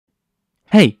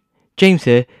Hey, James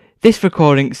here. This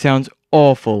recording sounds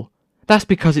awful. That's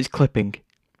because it's clipping.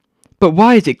 But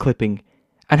why is it clipping?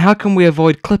 And how can we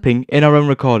avoid clipping in our own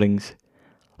recordings?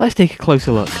 Let's take a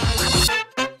closer look.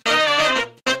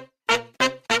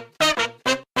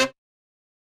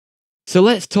 So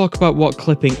let's talk about what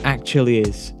clipping actually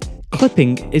is.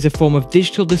 Clipping is a form of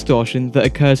digital distortion that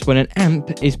occurs when an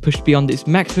amp is pushed beyond its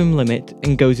maximum limit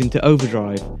and goes into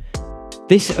overdrive.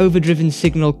 This overdriven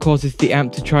signal causes the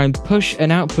amp to try and push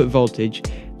an output voltage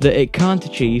that it can't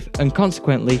achieve, and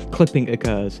consequently clipping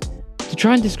occurs. To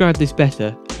try and describe this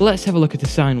better, let's have a look at a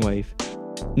sine wave.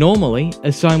 Normally,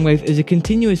 a sine wave is a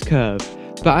continuous curve,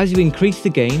 but as you increase the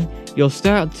gain, you'll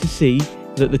start to see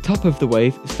that the top of the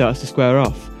wave starts to square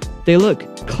off. They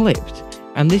look clipped,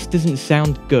 and this doesn't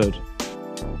sound good.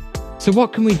 So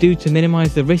what can we do to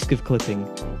minimize the risk of clipping?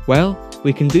 Well,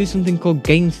 we can do something called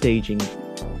gain staging.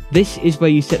 This is where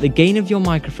you set the gain of your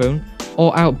microphone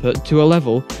or output to a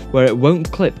level where it won't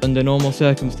clip under normal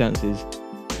circumstances.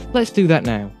 Let's do that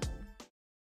now.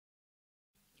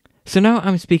 So now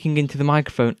I'm speaking into the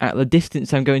microphone at the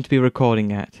distance I'm going to be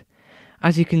recording at.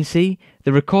 As you can see,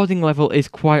 the recording level is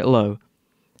quite low.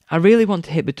 I really want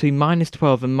to hit between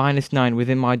 -12 and -9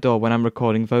 within my DAW when I'm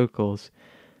recording vocals.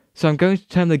 So I'm going to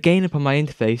turn the gain up on my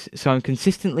interface so I'm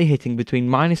consistently hitting between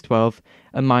 -12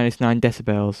 and -9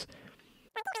 decibels.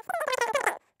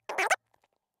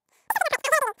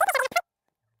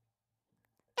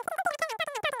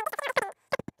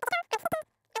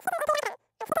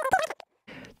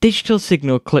 Digital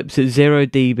signal clips at 0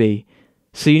 dB,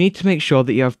 so you need to make sure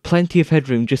that you have plenty of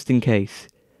headroom just in case.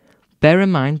 Bear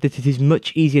in mind that it is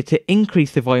much easier to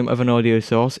increase the volume of an audio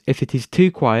source if it is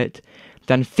too quiet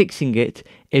than fixing it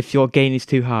if your gain is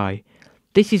too high.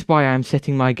 This is why I am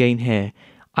setting my gain here.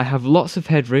 I have lots of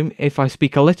headroom if I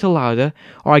speak a little louder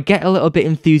or I get a little bit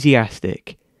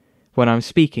enthusiastic when I'm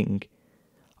speaking.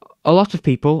 A lot of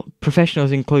people,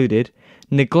 professionals included,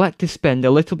 neglect to spend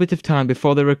a little bit of time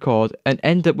before they record and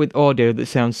end up with audio that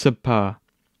sounds subpar.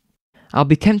 I'll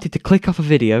be tempted to click off a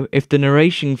video if the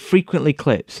narration frequently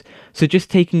clips, so just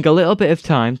taking a little bit of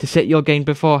time to set your gain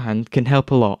beforehand can help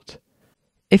a lot.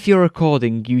 If you're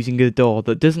recording using a DAW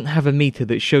that doesn't have a meter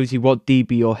that shows you what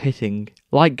dB you're hitting,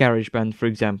 like GarageBand for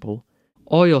example,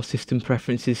 or your system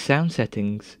preferences sound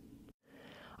settings,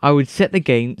 I would set the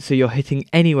gain so you're hitting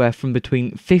anywhere from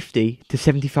between 50 to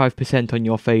 75% on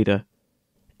your fader.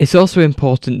 It's also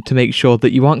important to make sure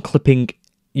that you aren't clipping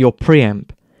your preamp.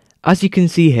 As you can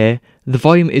see here, the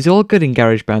volume is all good in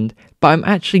GarageBand, but I'm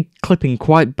actually clipping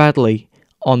quite badly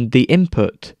on the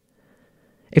input.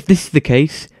 If this is the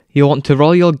case, you'll want to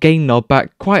roll your gain knob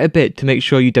back quite a bit to make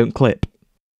sure you don't clip.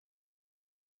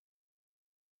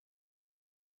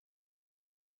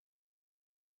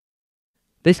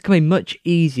 This can be much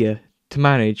easier to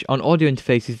manage on audio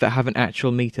interfaces that have an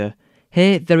actual meter.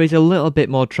 Here, there is a little bit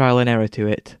more trial and error to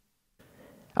it.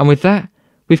 And with that,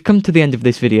 we've come to the end of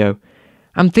this video.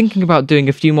 I'm thinking about doing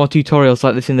a few more tutorials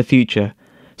like this in the future,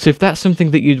 so if that's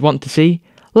something that you'd want to see,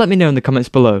 let me know in the comments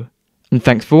below. And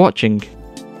thanks for watching.